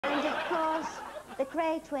the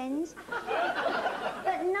Cray twins.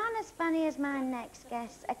 But none as funny as my next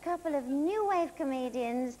guests, a couple of new wave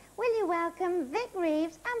comedians. Will you welcome Vic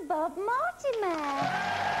Reeves and Bob Mortimer?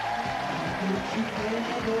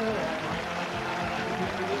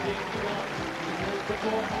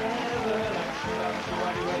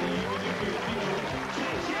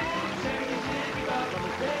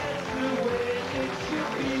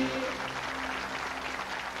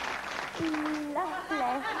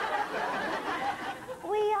 Lovely.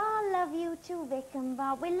 We all love you too, Vic and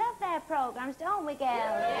Bob. We love their programmes, don't we, girls?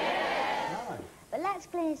 Yes. But let's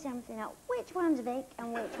clear something up. Which one's Vic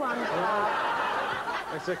and which one's Bob?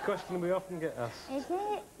 It's a question we often get asked. Is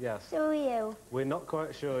it? Yes. So are you? We're not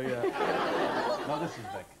quite sure yet. No, this is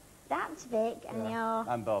Vic. That's Vic, and you're...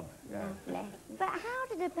 I'm Bob, yeah. Lovely. But how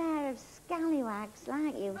did a pair of scallywags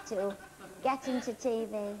like you two get into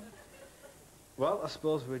TV? Well, I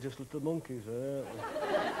suppose we're just little monkeys, aren't we?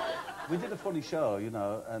 We did a funny show, you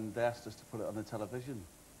know, and they asked us to put it on the television.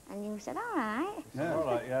 And you said, all right. Yeah. All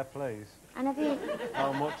right, yeah, please. And have you...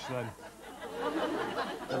 How much, then?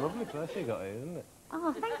 It's a lovely place you got here, isn't it?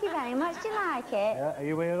 Oh, thank you very much. Do you like it? Yeah, are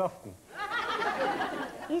you here often?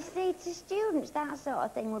 You see, to students, that sort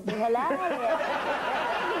of thing would be hilarious.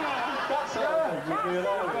 That sort of thing.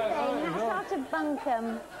 That sort of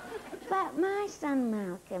bunkum. But my son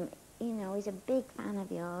Malcolm, you know, he's a big fan of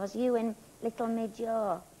yours. You and little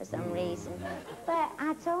Midge-Ure, for some reason. But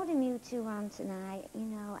I told him you two were on tonight, you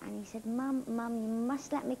know, and he said, Mum, you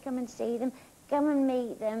must let me come and see them, come and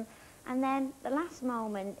meet them. And then, the last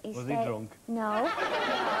moment, he Was he drunk? No.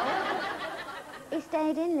 He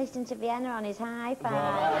stayed in listening to Vienna on his hi-fi.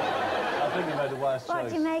 I think you made a wise choice. What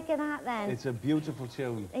do you make of that, then? It's a beautiful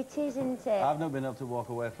tune. It is, isn't it? I've not been able to walk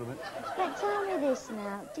away from it. But tell me this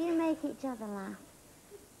now, do you make each other laugh?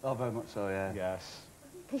 Oh, very much so, yeah. Yes.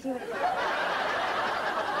 Because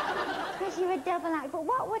you're a double act. But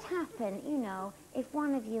what would happen, you know, if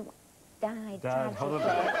one of you died tragically? Horribly.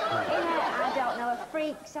 I don't know, a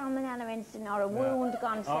freak salmonella incident or a wound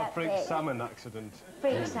gone septic. Or a freak salmon accident.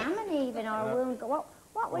 Freak salmon even, or a wound...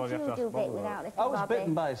 What would you do, Vic, without little I was Bobby?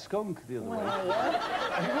 bitten by a skunk the other Were week. you?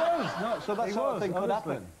 He was, no, so that sort of thing could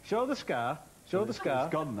honestly. happen. Show the scar. Show the scar.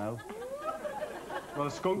 It's gone now. Well,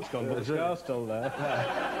 the skunk's gone, but the scar's still there.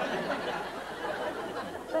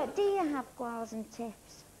 But do you have quarrels and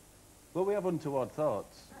tiffs? Well, we have untoward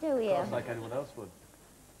thoughts. Do you? Thoughts like anyone else would.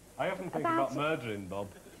 I often think about murdering Bob,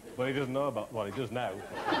 but he doesn't know about... Well, he does now.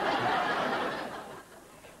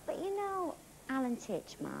 But you know Alan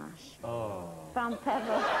Titchmarsh? Oh. From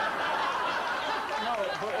Pebble. No,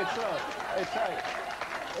 but it's like...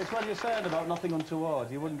 It's when you're saying about nothing untoward,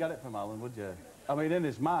 you wouldn't get it from Alan, would you? I mean, in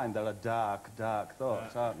his mind, there are dark, dark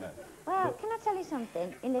thoughts, aren't there? Well, can I tell you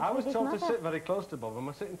something? He lives I with was his told mother. to sit very close to Bob. Am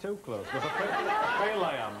I sitting too close? Because I feel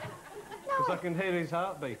I am. Because I can hear his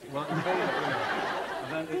heartbeat. Well, I can feel it, you know.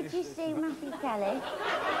 And then Did you see Matthew Kelly?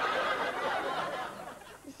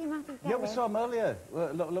 You see Matthew Kelly? Yeah, we saw him earlier.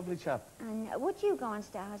 Lovely chap. And would you go on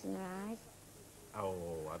Stars in Their Eyes? Oh,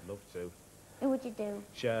 I'd love to. Who would you do?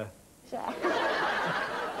 Cher. Cher.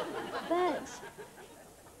 But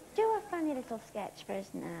do a funny little sketch for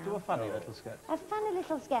us now. Do a funny little sketch. A funny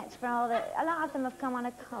little sketch for all the... A lot of them have come on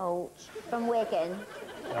a coach from Wigan.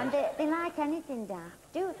 Yeah. And they like anything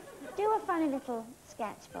daft. Do a funny little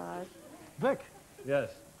sketch for us. Vic.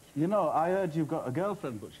 Yes? You know, I heard you've got a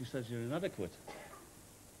girlfriend, but she says you're inadequate.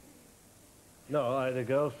 No, I had a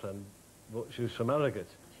girlfriend, but she was from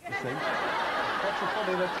Harrogate. You see? That's a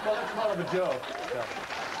funny little... Well, it's more of a joke. Yeah.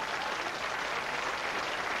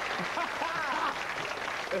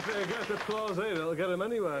 If it gets applause here, it'll get him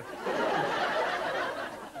anywhere.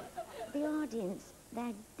 The audience,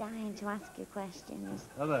 they're dying to ask you questions.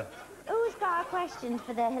 Are they? Who's got a question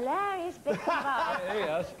for the hilarious Vic and Bob? He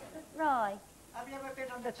has. Roy. Have you ever been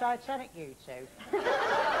on the Titanic, you two?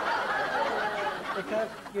 Because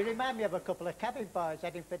you remind me of a couple of cabin boys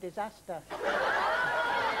heading for disaster. He's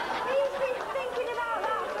been thinking about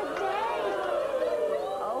that for days.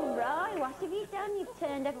 Oh, Roy, what have you done? You've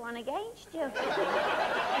turned everyone against you.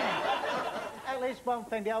 At least one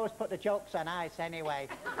thing, they always put the jokes on ice anyway.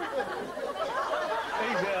 He's,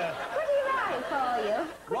 Could he write for you?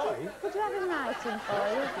 Roy? Could you have him writing for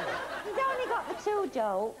you? He's only got the 2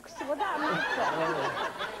 jokes. Would that matter?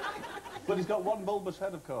 But he's got one bulbous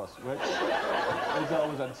head, of course, which he's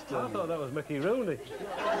always had still. I thought that was Mickey Rooney. Any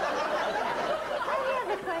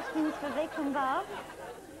other questions for Vic and Bob?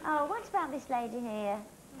 Oh, what about this lady here?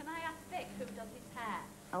 Can I ask Vic who does his hair?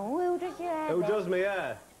 Oh, who does your hair? Who Vic? does my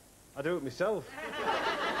hair? I do it myself. I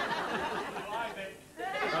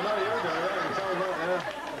know you do, yeah. It's all right,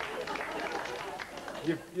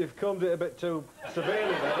 yeah. You've combed it a bit too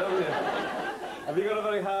severely there, haven't you? Have you got a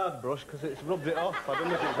very hard brush? Because it's rubbed it off. I don't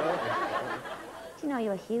know if you've got it. Do you know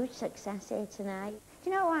you're a huge success here tonight? Do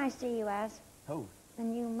you know who I see you as? Who? The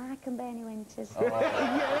new Mark and Bernie Winters. Oh.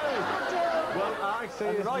 Well, I see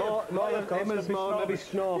as him as more maybe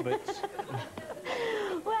Snorbits.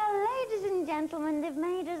 Well, ladies and gentlemen, they've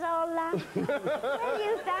made us all laugh. Will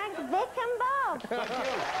you thank Vic and Bob? Thank you.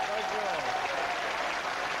 Thank you.